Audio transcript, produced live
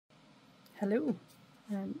Hello,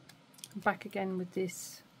 I'm back again with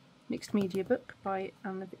this mixed media book by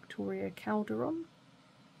Ana Victoria Calderón.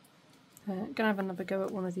 Gonna have another go at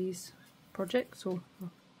one of these projects, or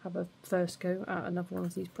have a first go at another one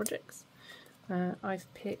of these projects.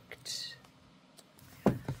 I've picked,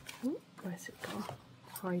 where's it gone?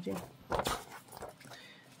 Hiding.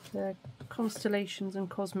 The Constellations and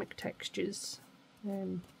Cosmic Textures.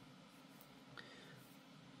 So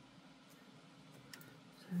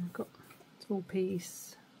I've got a small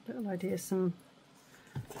piece, little idea, some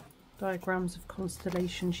diagrams of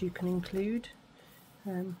constellations you can include,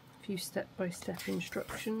 a few step-by-step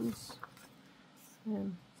instructions. Yeah,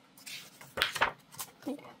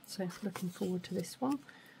 so looking forward to this one.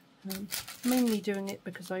 Mainly doing it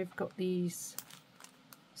because I've got these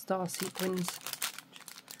star sequins,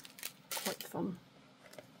 quite fun.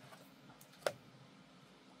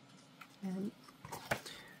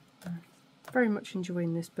 Very much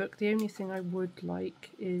enjoying this book. The only thing I would like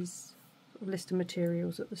is a list of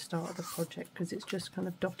materials at the start of the project, because it's just kind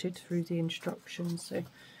of dotted through the instructions, so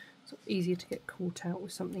it's easier to get caught out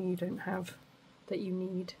with something you don't have that you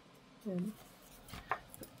need. I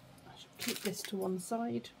should keep this to one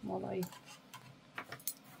side while I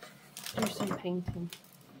do some painting.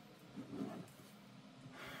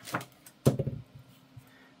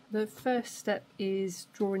 The first step is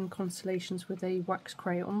drawing constellations with a wax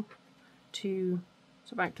crayon to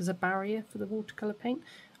sort of act as a barrier for the watercolour paint.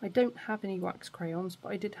 I don't have any wax crayons, but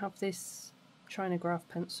I did have this chinograph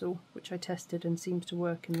pencil, which I tested and seems to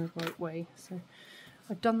work in the right way. So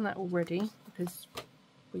I've done that already, because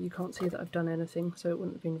well, you can't see that I've done anything, so it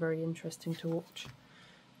wouldn't have been very interesting to watch.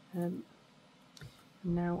 And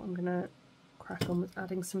now I'm going to crack on with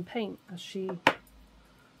adding some paint, as she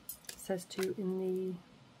says to in the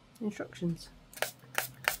instructions.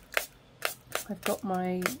 I've got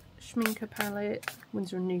my Schmincke palette,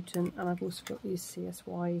 Winsor and Newton, and I've also got these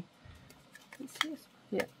CSY,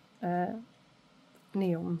 neons,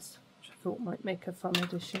 which I thought might make a fun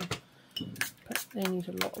addition, but they need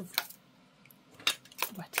a lot of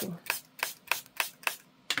wetting.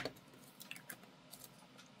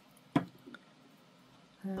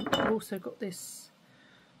 I've also got this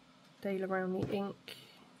Daler Rowney ink,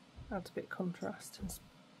 adds a bit of contrast, it's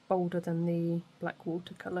bolder than the black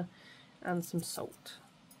watercolour, and some salt.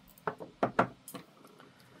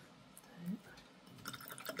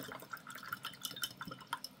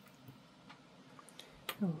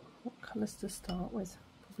 Oh, what colours to start with?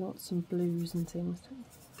 Probably want some blues and things.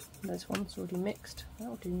 There's one's already mixed,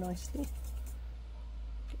 that'll do nicely.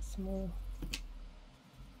 Get some more.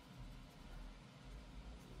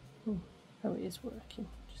 Oh, it is working,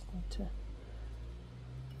 just need to.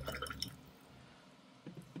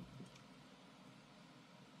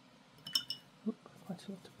 Quite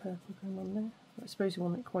a lot of purple going on there. I suppose you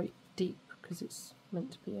want it quite deep because it's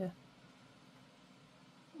meant to be a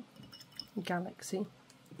galaxy.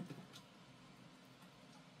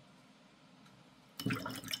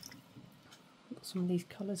 Got some of these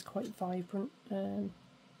colours quite vibrant.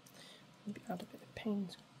 Maybe add a bit of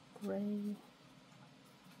Payne's grey.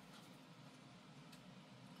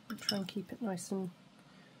 I'll try and keep it nice and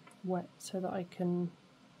wet so that I can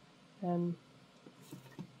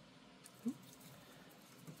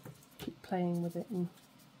keep playing with it and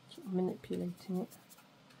sort of manipulating it.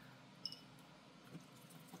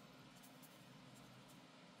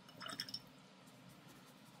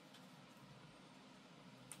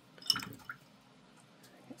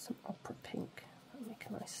 Get some opera pink, that'll make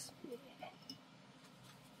a nice. Yeah.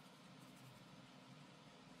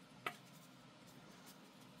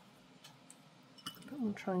 But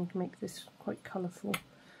I'm trying to make this quite colourful.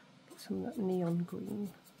 Get some of that neon green.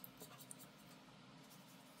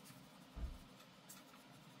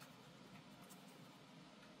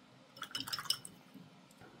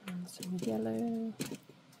 Some yellow.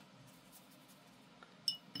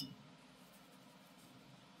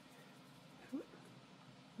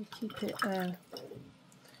 We keep it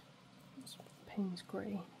Payne's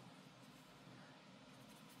grey.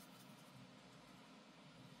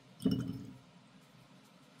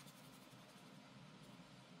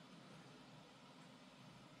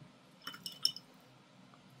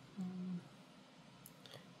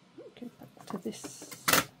 Go back to this.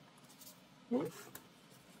 Oh.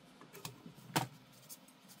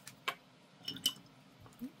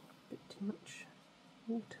 Much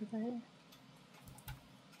water there.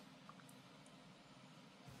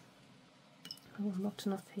 Oh, not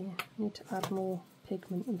enough here. I need to add more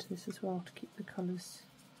pigment into this as well to keep the colours.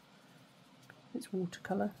 It's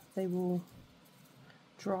watercolour. They will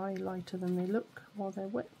dry lighter than they look while they're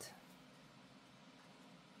wet.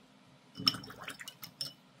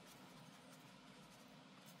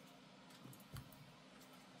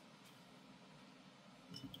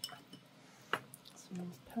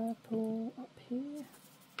 purple up here.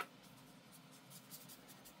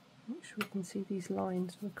 Make sure we can see these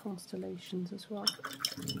lines for the constellations as well. A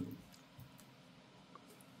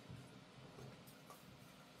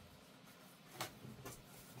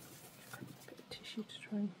bit of tissue to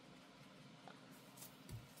try and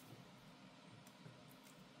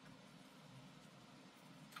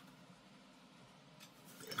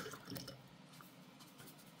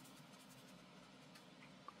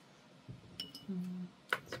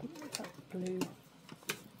that blue.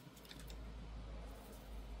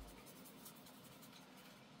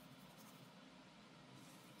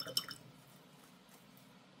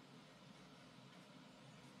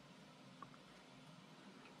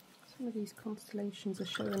 Some of these constellations are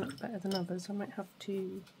showing up better than others. I might have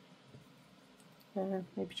to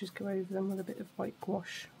maybe just go over them with a bit of white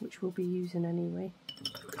gouache, which we'll be using anyway.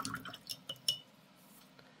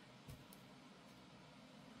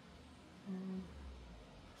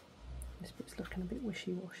 This bit's looking a bit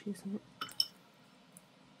wishy-washy, isn't it?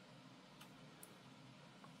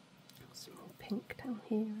 Some more pink down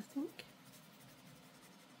here, I think.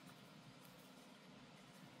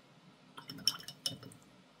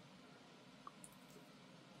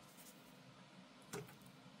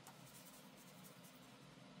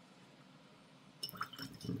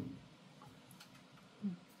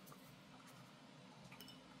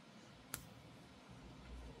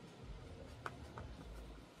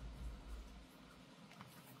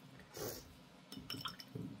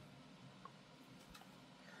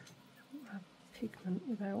 Pigment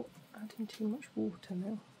without adding too much water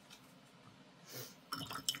now.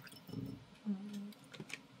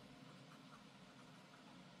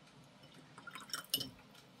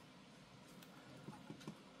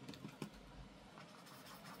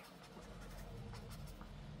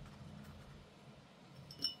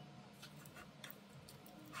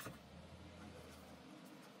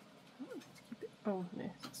 Oh no,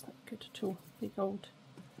 that's not good at all. Big old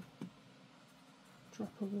drop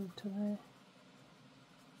of water there.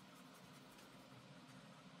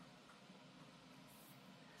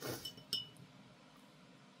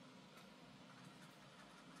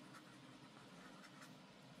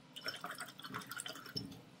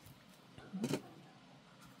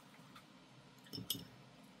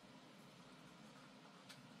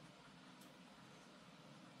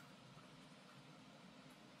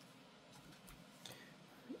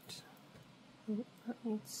 That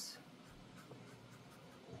needs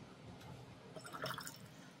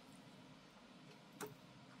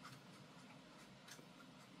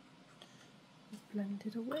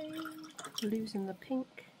blended away, losing the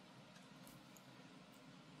pink.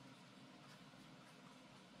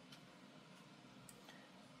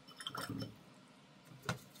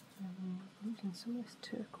 Using some of this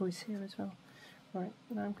turquoise here as well. Right,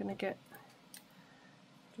 now I'm going to get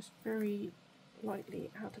just very lightly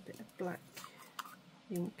add a bit of black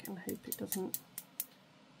ink and hope it doesn't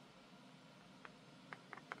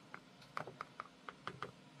I'll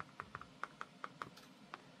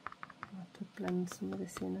have to blend some of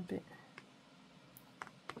this in a bit.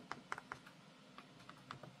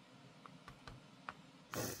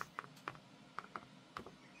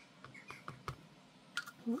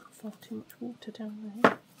 Oh, far too much water down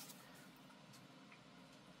there.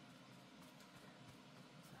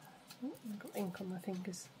 Oh, I've got ink on my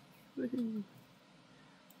fingers. Woohoo!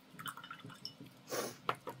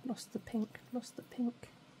 Lost the pink, lost the pink.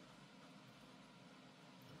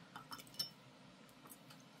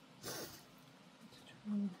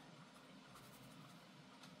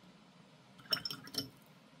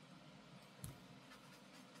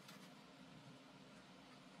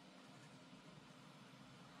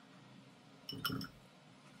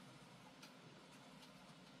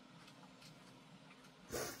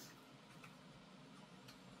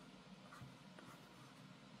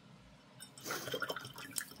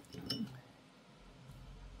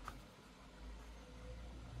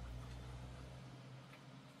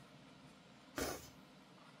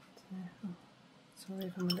 Sorry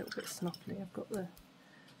if I'm a little bit snuffly. I've got the,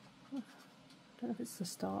 I don't know if it's the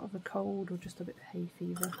start of a cold or just a bit of hay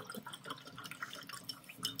fever.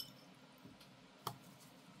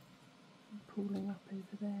 I'm pooling up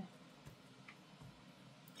over there.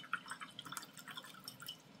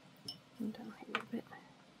 And down here a bit.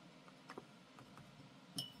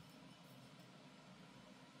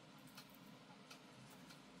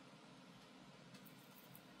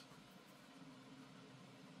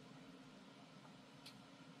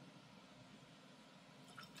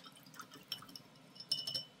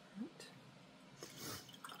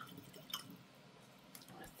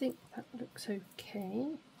 I think that looks okay.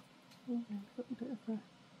 Oh, I've got a bit of a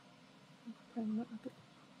blend that a bit.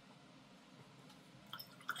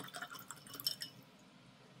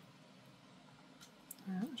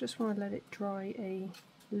 just want to let it dry a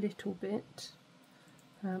little bit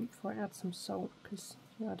before I add some salt, because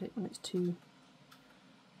you add it when it's too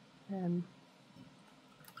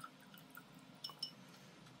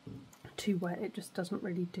wet, it just doesn't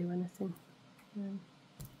really do anything. Try and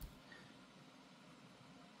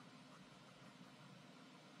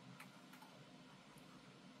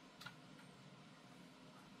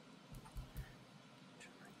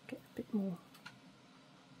get a bit more.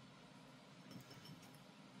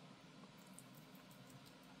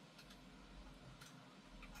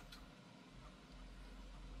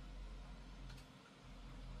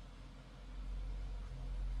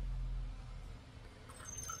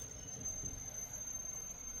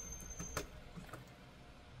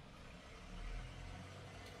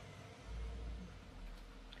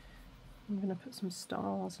 I'm going to put some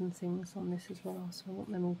stars and things on this as well, so I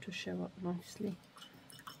want them all to show up nicely.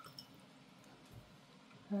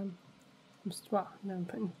 Well, no, I'm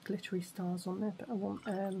putting glittery stars on there, but I want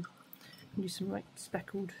do some like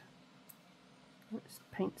speckled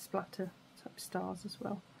paint splatter type stars as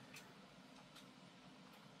well.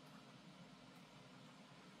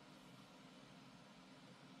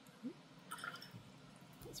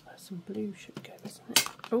 That's where some blue should go, isn't it?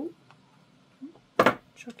 Oh!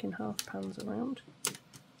 Chucking half pans around.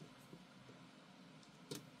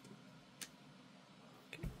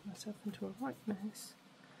 Get myself into a right mess.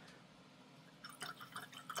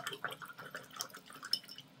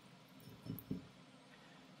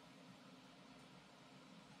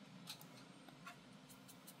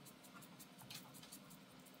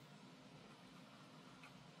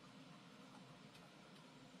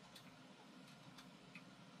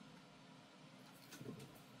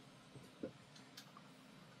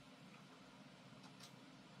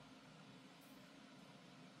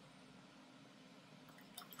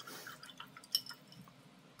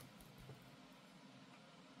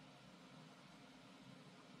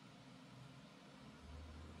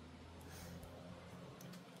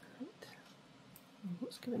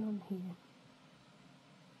 What's going on here?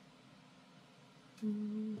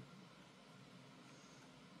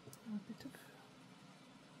 A bit of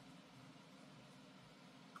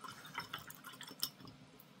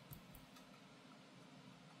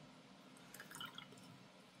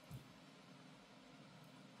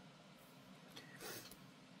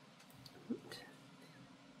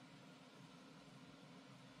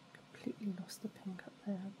completely lost the pink up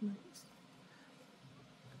there, haven't I?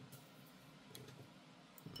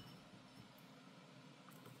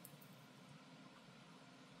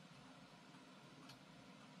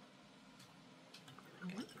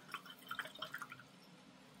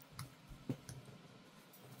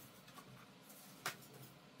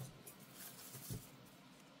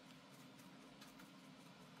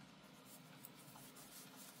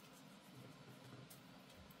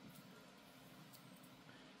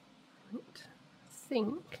 I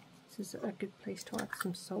think this is a good place to add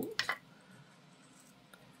some salt.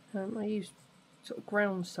 I use sort of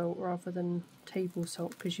ground salt rather than table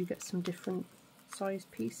salt because you get some different size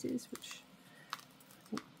pieces, which I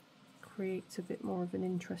think creates a bit more of an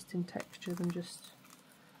interesting texture than just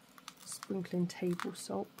sprinkling table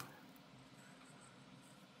salt.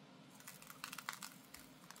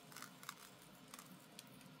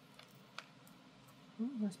 Oh,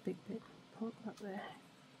 nice big bit. Park that there.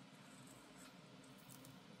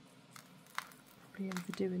 Probably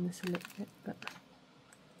overdoing this a little bit, but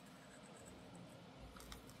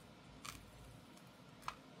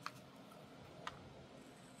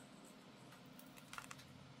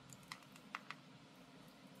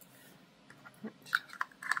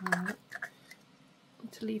right.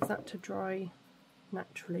 To leave that to dry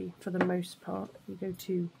naturally for the most part. If you go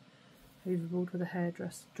too overboard with a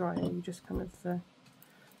hairdryer, you just kind of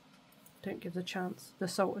don't give the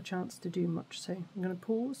salt a chance to do much. So I'm going to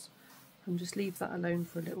pause and just leave that alone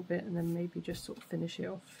for a little bit, and then maybe just sort of finish it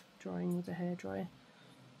off drying with a hairdryer.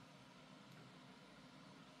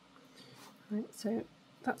 Right, so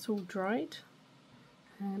that's all dried.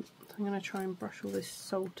 I'm going to try and brush all this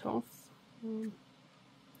salt off.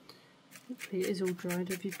 Hopefully it is all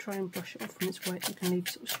dried. If you try and brush it off when it's wet, you can leave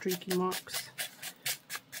sort of streaky marks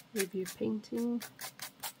with your painting.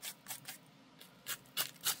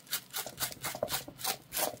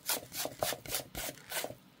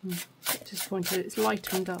 Disappointed, it's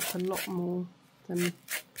lightened up a lot more than, I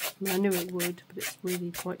mean, I knew it would, but it's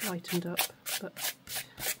really quite lightened up, but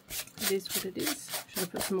it is what it is. Should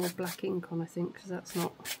have put some more black ink on, I think, because that's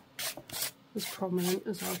not as prominent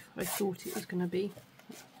as I thought it was going to be.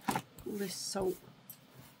 All this salt,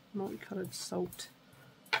 multicoloured salt.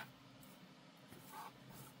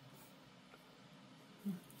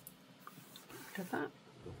 Look at that.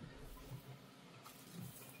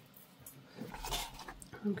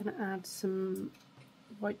 I'm going to add some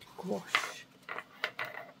white gouache,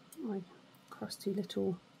 my crusty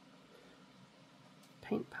little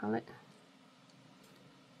paint palette.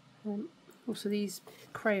 Also these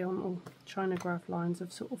crayon or chinograph lines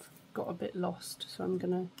have sort of got a bit lost, so I'm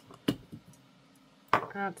going to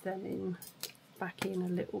add them in, back in a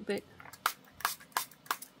little bit.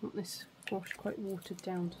 I want this gouache quite watered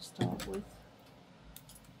down to start with.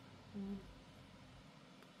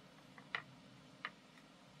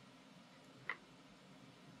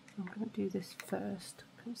 I'm going to do this first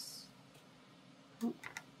because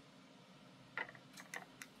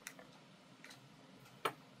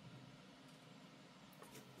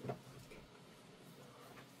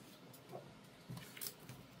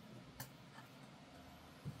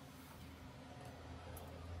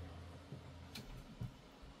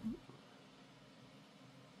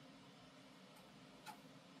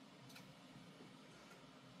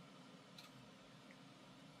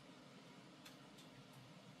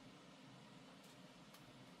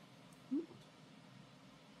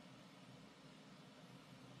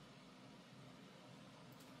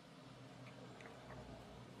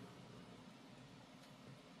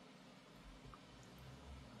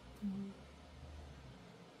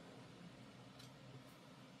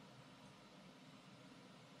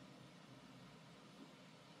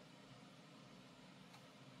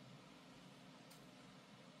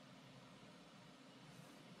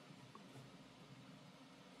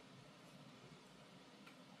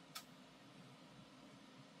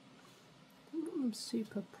I'm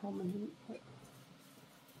super prominent, but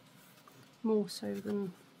more so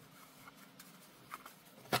than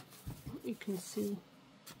what you can see.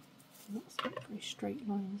 That's not very straight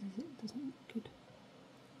lines, is it? Doesn't look good.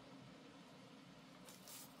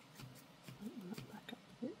 Lighten that back up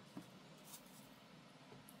a bit.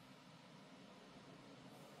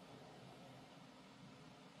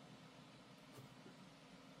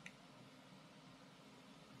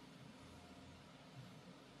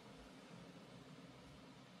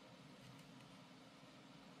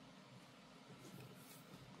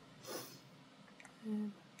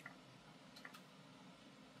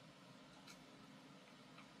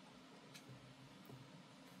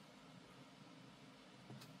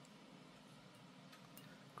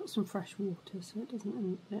 Got some fresh water so it doesn't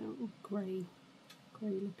end up little grey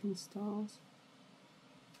looking stars.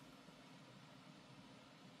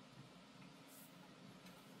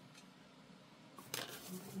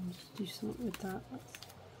 I'll just do something with that. That's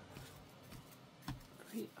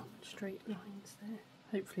very straight lines there.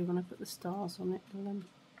 Hopefully when I put the stars on it, it'll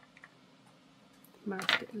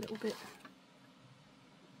mask it a little bit.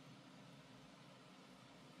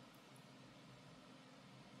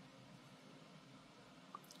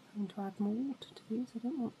 I'm going to add more water to these, I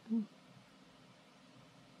don't want them.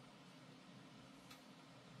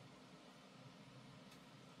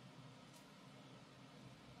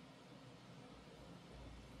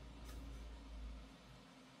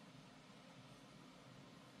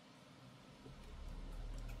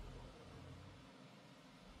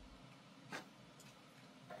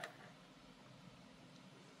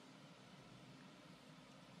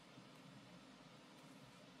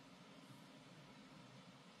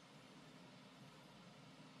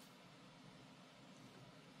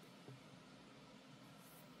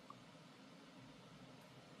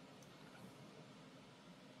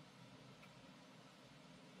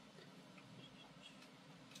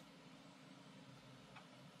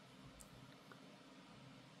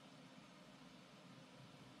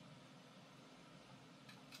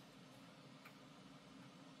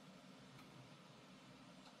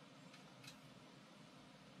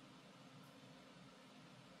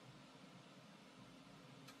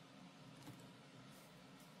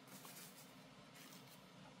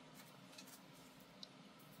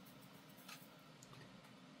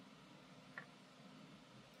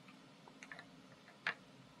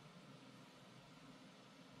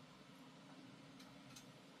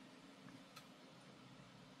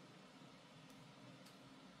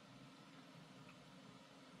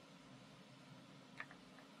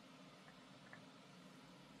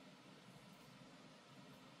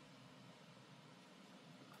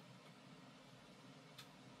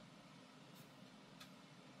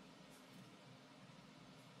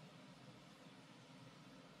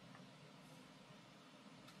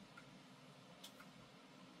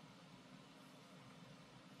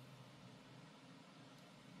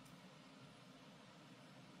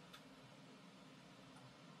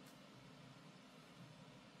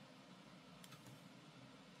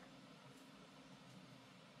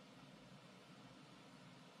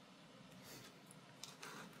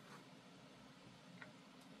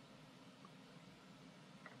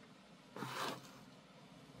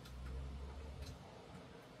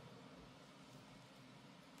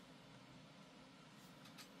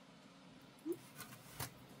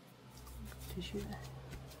 Tissue there.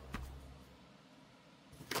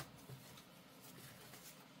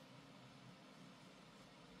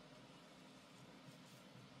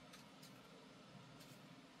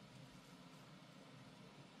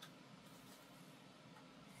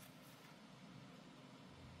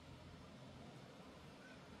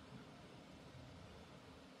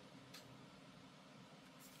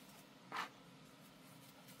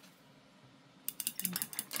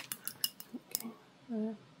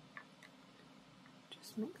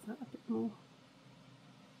 Just make that a bit more.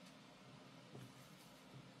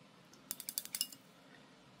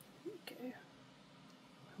 There we go.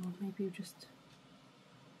 Or maybe just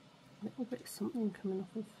a little bit of something coming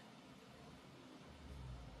off of,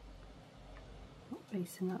 not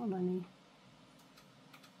basing that on any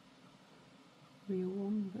real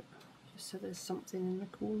one, but just so there's something in the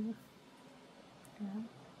corner. I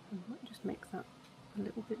might just make that a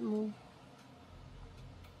little bit more.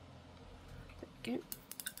 There we go.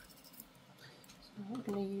 So I'm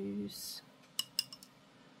going to use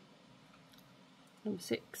number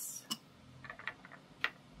 6.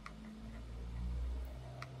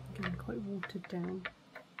 Again, quite watered down,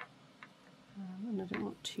 and I don't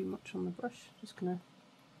want too much on the brush. Just going to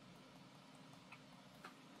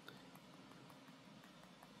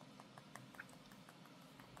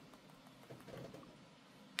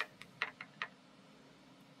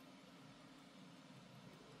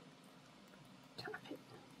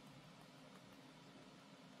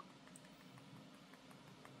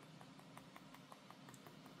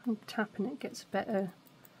tapping it gets better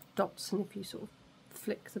dots than if you sort of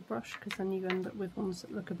flick the brush, because then you end up with ones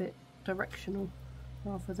that look a bit directional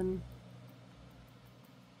rather than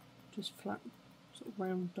just flat sort of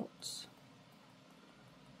round dots.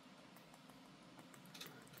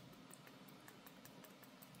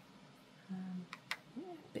 Yeah,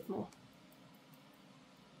 a bit more.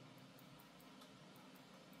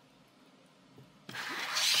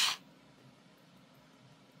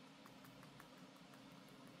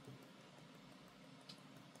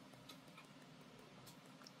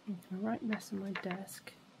 Making a right mess of my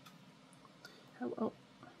desk. Oh.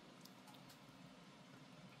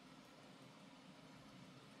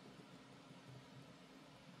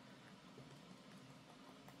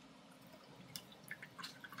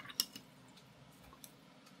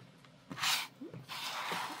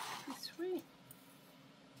 This way.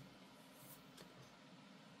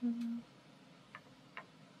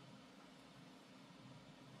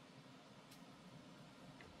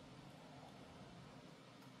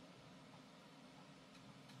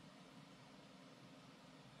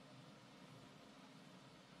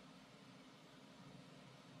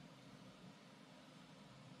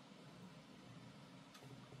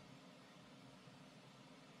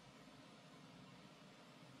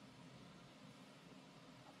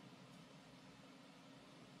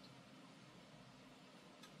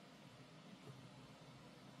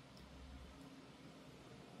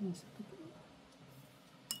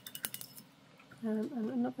 And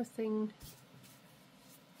another thing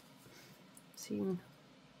I've seen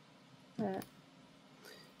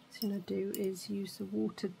I do is use the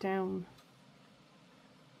watered down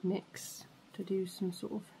mix to do some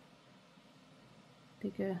sort of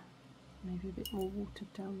bigger, maybe a bit more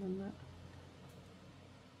watered down than that.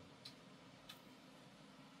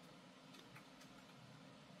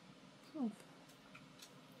 Sort of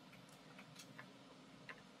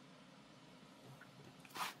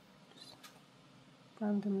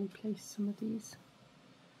randomly place some of these.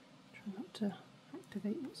 Try not to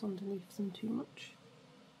activate what's underneath them too much.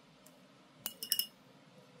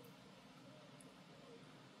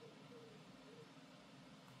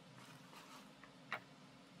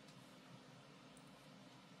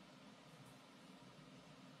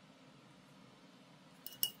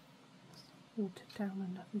 Watered down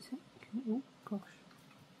enough, is it? Oh gosh,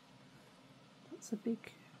 that's a big.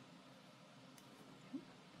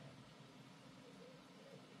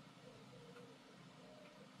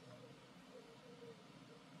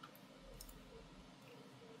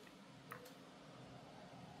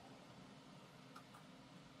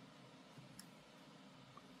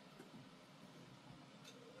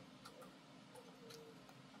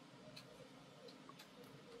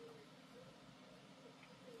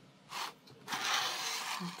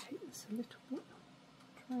 Take this a little bit,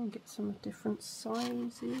 try and get some different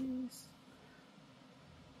sizes.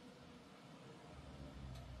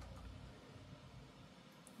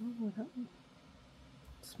 Oh, without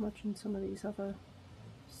smudging some of these other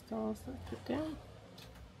stars that I put down.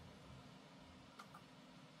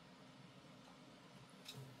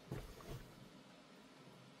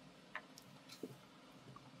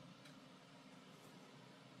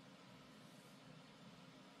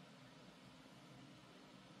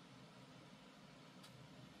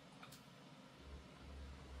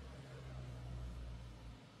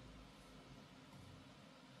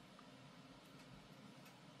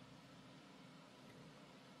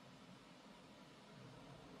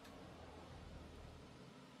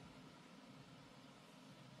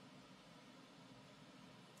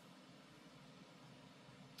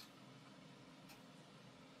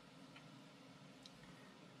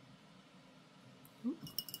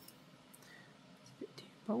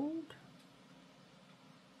 hold.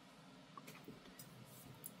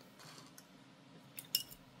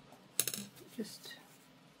 Just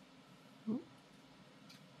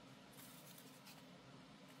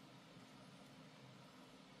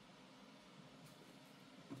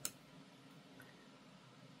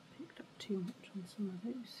picked up too much on some of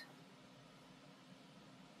those.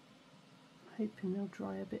 I'm hoping they'll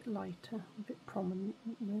dry a bit lighter, a bit prominent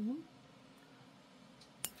at the moment.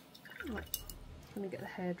 Right, I'm going to get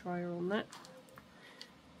the hairdryer on that.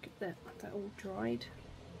 Get that all dried.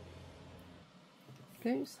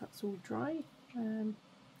 Goes, that's all dry. And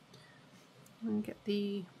get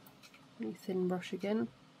the really thin brush again.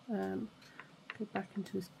 Go back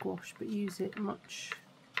into this gouache, but use it much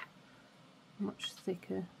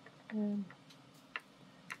thicker to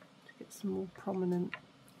get some more prominent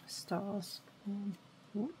stars.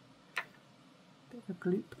 Bit of a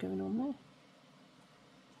gloop going on there.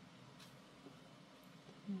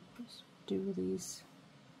 Just do with these.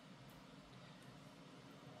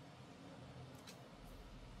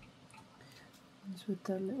 With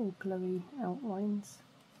the little glowy outlines.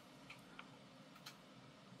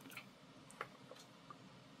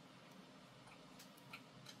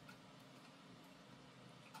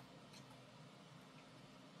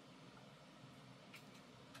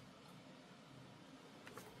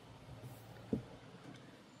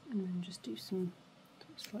 And then just do some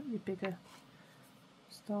slightly bigger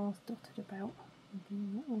stars dotted about.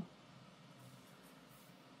 Little.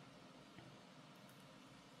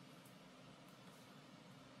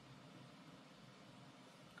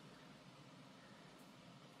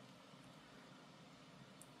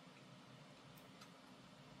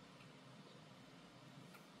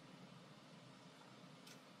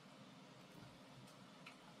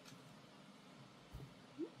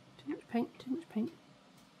 Too much paint.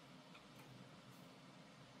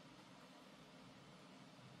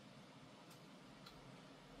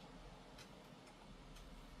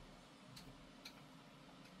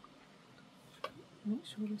 Make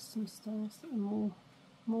sure there's some stars that are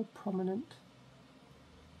more prominent.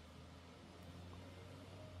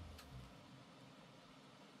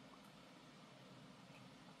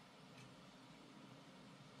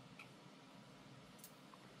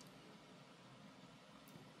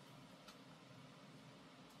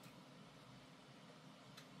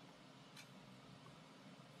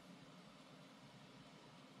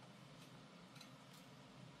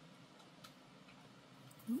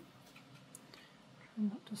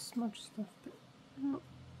 Not to smudge stuff, but not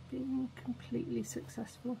being completely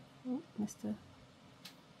successful. Oh, missed a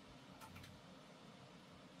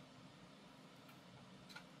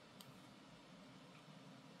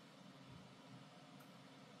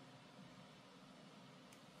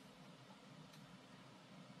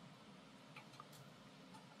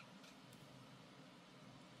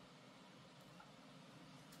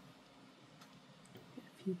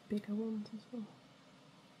few bigger ones as well.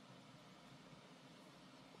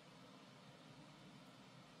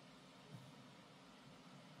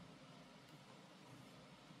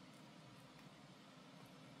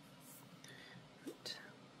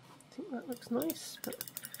 I think that looks nice, but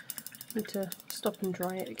I need to stop and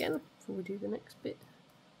dry it again before we do the next bit.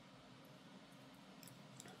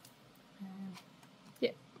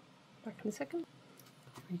 Yeah, back in a second.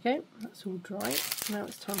 There we go, that's all dry. Now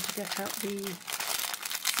it's time to get out the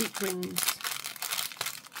sequins.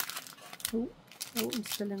 Oh, I'm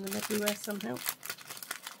still in them everywhere somehow.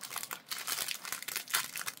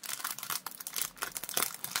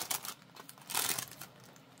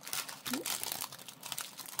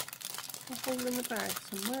 A hole in the bag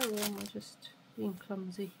somewhere, or am I just being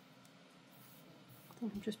clumsy? I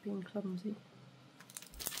think I'm just being clumsy.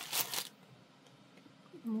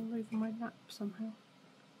 Put them all over my lap somehow.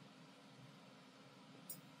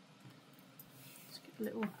 Let's get a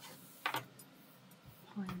little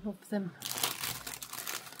pile of them.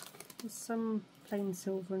 There's some plain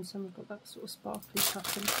silver and some have got that sort of sparkly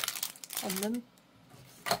pattern on them.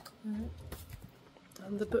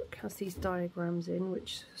 And the book has these diagrams in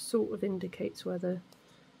which sort of indicates where the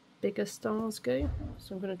bigger stars go,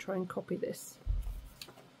 so I'm going to try and copy this.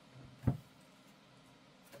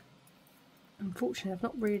 Unfortunately I've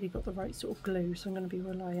not really got the right sort of glue, so I'm going to be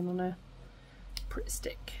relying on a Pritt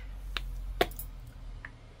stick.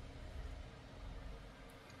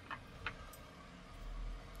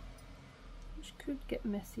 Which could get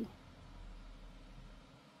messy.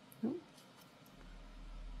 Oh.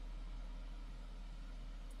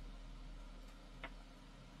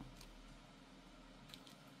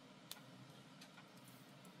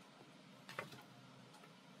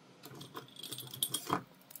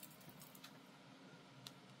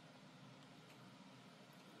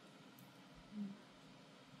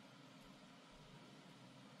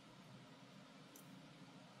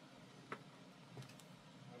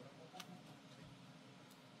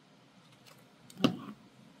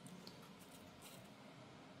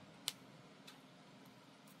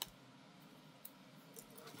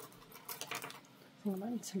 I think I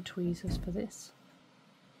might need some tweezers for this.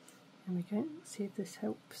 There we go, let's see if this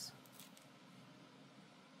helps.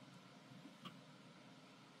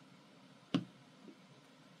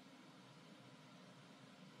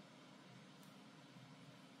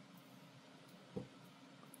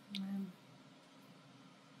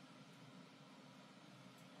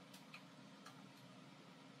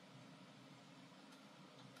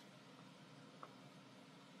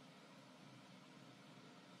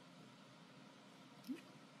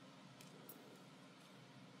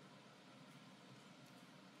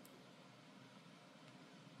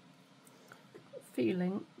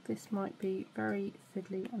 Feeling this might be very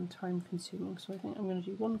fiddly and time consuming, so I think I'm going to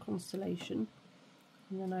do one constellation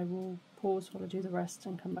and then I will pause while I do the rest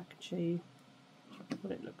and come back and show you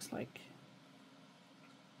what it looks like.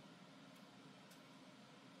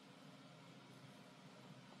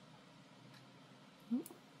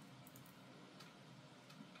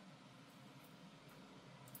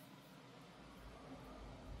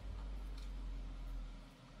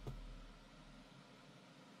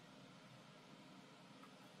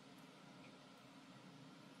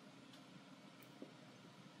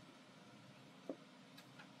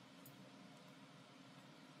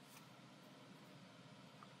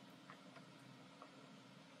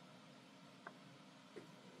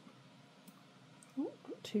 Oh,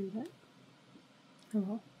 got two there. Oh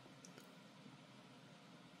well.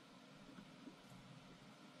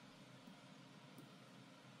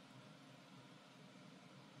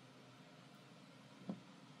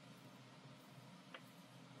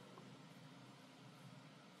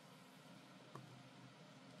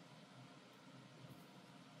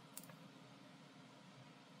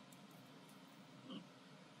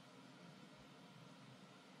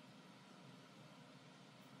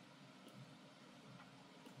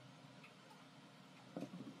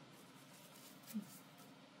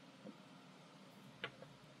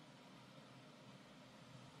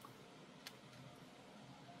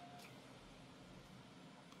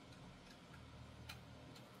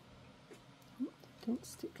 Didn't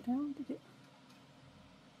stick down, did it?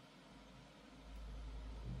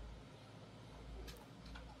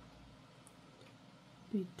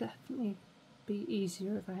 It'd definitely be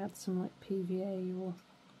easier if I had some like PVA or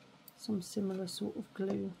some similar sort of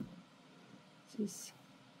glue. This is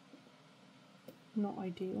not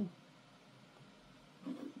ideal.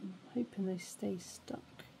 I'm hoping they stay stuck.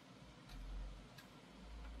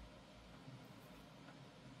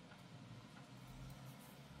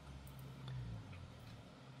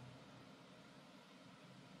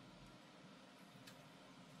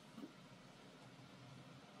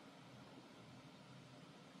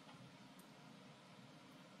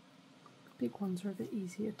 Big ones are a bit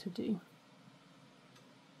easier to do.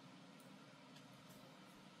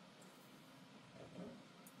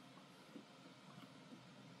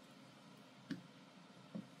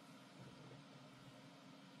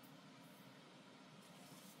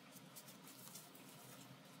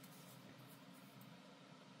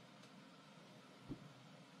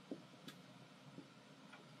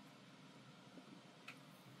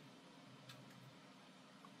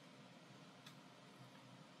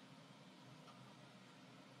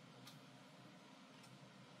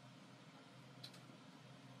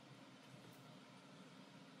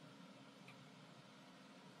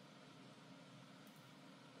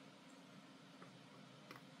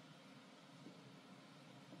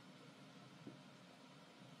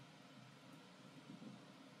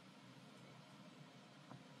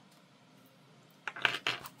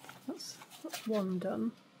 That's one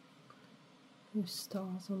done. There's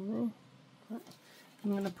stars on there. Right.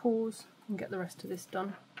 I'm going to pause and get the rest of this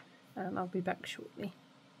done, and I'll be back shortly.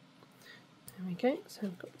 There we go. So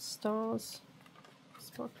we've got stars,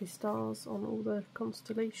 sparkly stars on all the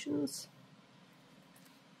constellations.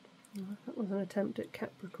 That was an attempt at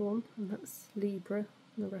Capricorn, and that's Libra.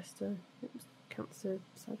 And the rest are Cancer,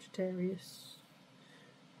 Sagittarius,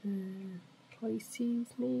 Pisces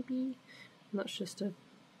maybe. And that's just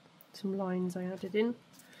some lines I added in.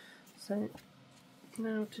 So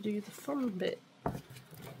now to do the fun bit.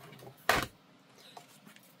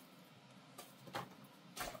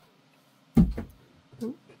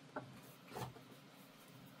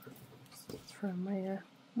 Just throw my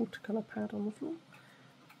watercolour pad on the floor.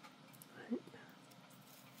 Right.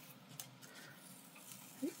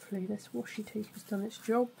 Hopefully this washi tape has done its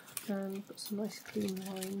job and got some nice clean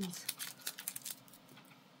lines.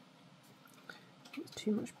 There's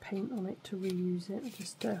too much paint on it to reuse it. I'll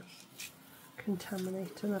just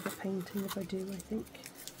contaminate another painting if I do, I think.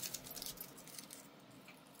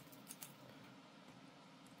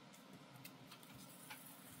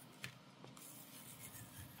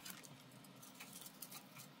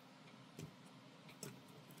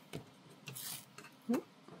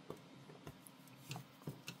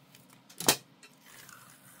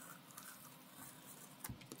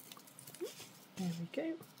 There we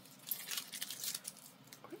go.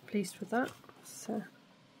 Quite pleased with that. So you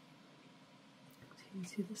can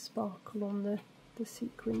see the sparkle on the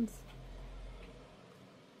sequins.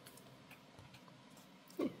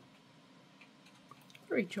 Yeah.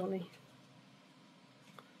 Very jolly.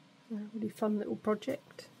 Really fun little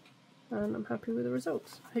project, and I'm happy with the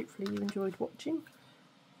results. Hopefully you enjoyed watching.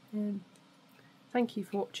 Thank you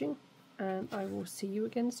for watching, and I will see you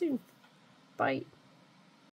again soon. Bye.